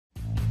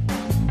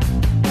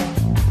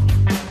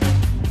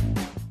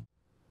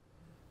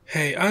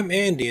Hey, I'm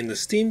Andy, and the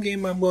Steam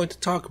game I'm going to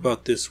talk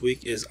about this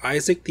week is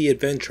Isaac the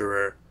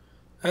Adventurer.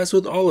 As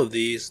with all of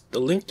these, the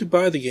link to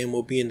buy the game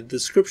will be in the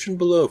description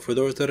below for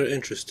those that are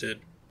interested.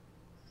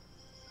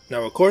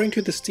 Now, according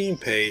to the Steam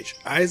page,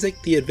 Isaac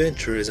the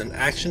Adventurer is an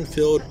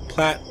action-filled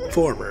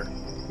platformer.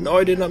 No,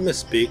 I did not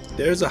misspeak,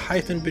 there is a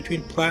hyphen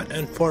between plat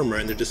and former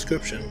in the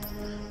description.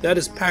 That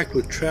is packed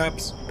with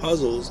traps,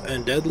 puzzles,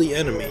 and deadly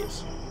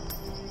enemies.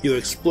 You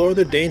explore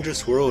the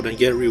dangerous world and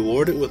get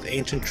rewarded with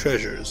ancient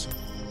treasures.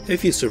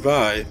 If you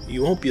survive,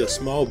 you won't be a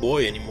small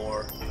boy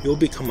anymore, you'll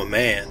become a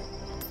man.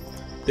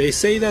 They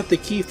say that the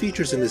key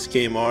features in this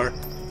game are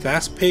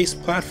fast-paced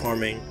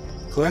platforming,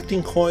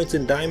 collecting coins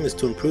and diamonds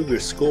to improve your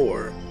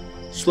score,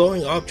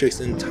 slowing objects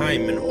in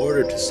time in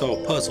order to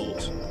solve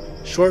puzzles,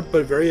 short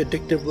but very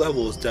addictive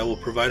levels that will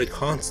provide a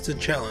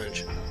constant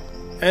challenge,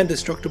 and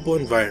destructible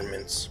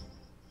environments.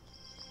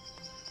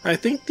 I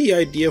think the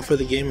idea for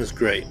the game is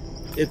great.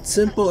 It's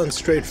simple and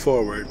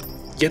straightforward.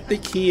 Get the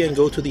key and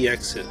go to the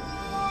exit.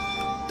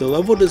 The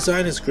level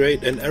design is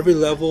great and every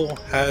level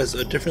has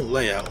a different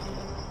layout.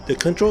 The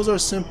controls are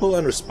simple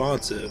and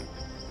responsive.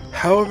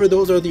 However,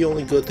 those are the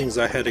only good things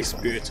I had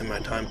experienced in my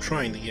time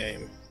trying the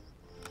game.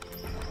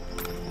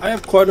 I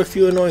have quite a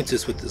few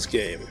annoyances with this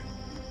game.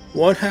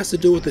 One has to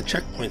do with the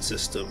checkpoint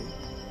system.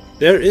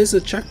 There is a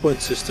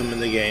checkpoint system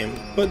in the game,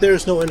 but there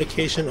is no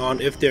indication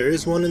on if there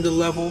is one in the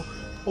level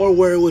or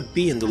where it would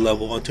be in the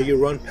level until you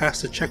run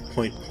past the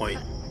checkpoint point.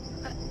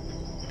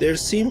 There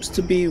seems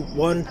to be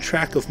one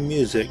track of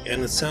music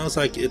and it sounds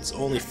like it's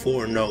only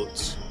 4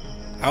 notes.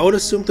 I would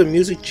assume the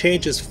music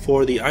changes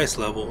for the ice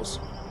levels,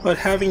 but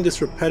having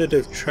this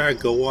repetitive track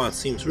go on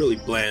seems really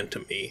bland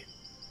to me.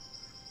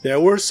 There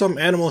were some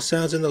animal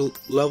sounds in the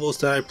levels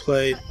that I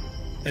played,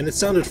 and it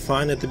sounded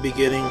fine at the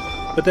beginning,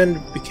 but then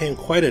it became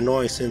quite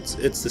annoying since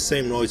it's the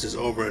same noises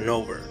over and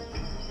over.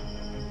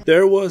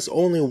 There was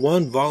only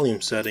one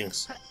volume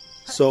settings,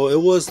 so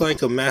it was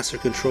like a master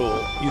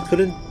control. You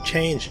couldn't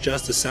change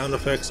just the sound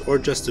effects or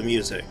just the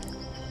music.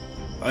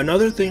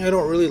 Another thing I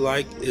don't really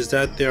like is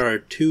that there are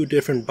 2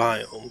 different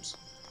biomes.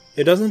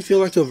 It doesn't feel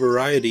like a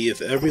variety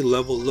if every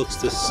level looks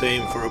the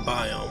same for a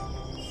biome,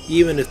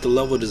 even if the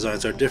level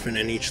designs are different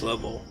in each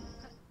level.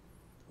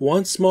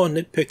 One small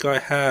nitpick I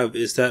have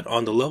is that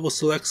on the level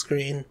select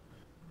screen,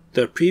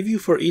 the preview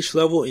for each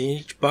level in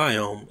each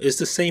biome is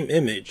the same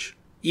image,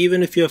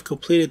 even if you have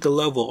completed the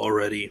level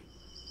already.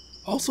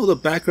 Also, the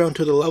background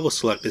to the level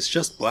select is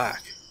just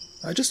black.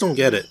 I just don't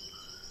get it.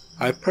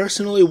 I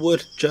personally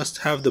would just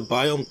have the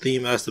biome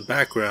theme as the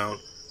background,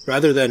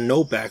 rather than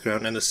no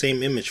background and the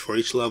same image for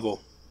each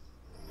level.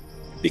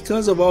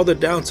 Because of all the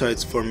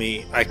downsides for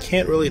me, I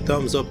can't really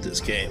thumbs up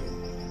this game.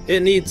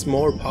 It needs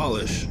more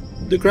polish.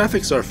 The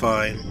graphics are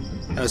fine,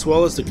 as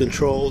well as the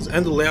controls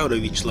and the layout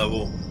of each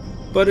level,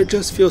 but it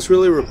just feels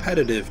really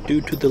repetitive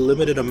due to the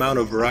limited amount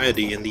of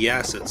variety in the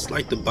assets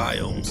like the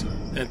biomes,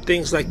 and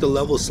things like the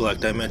level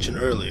select I mentioned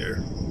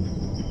earlier.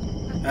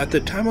 At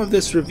the time of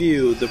this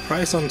review, the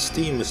price on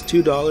Steam is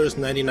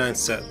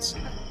 $2.99.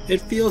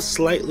 It feels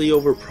slightly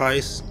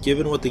overpriced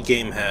given what the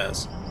game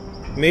has.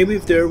 Maybe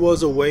if there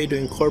was a way to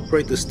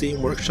incorporate the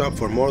Steam Workshop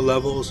for more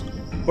levels,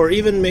 or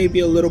even maybe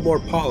a little more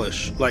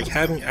polish, like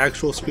having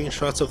actual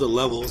screenshots of the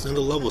levels in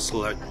the level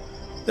select,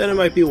 then it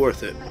might be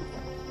worth it.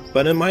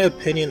 But in my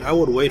opinion, I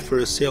would wait for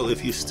a sale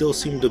if you still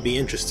seem to be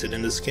interested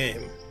in this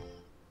game.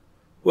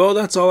 Well,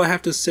 that's all I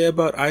have to say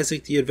about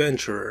Isaac the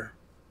Adventurer.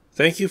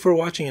 Thank you for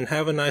watching and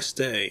have a nice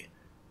day.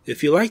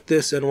 If you like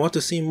this and want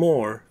to see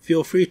more,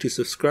 feel free to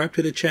subscribe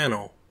to the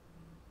channel.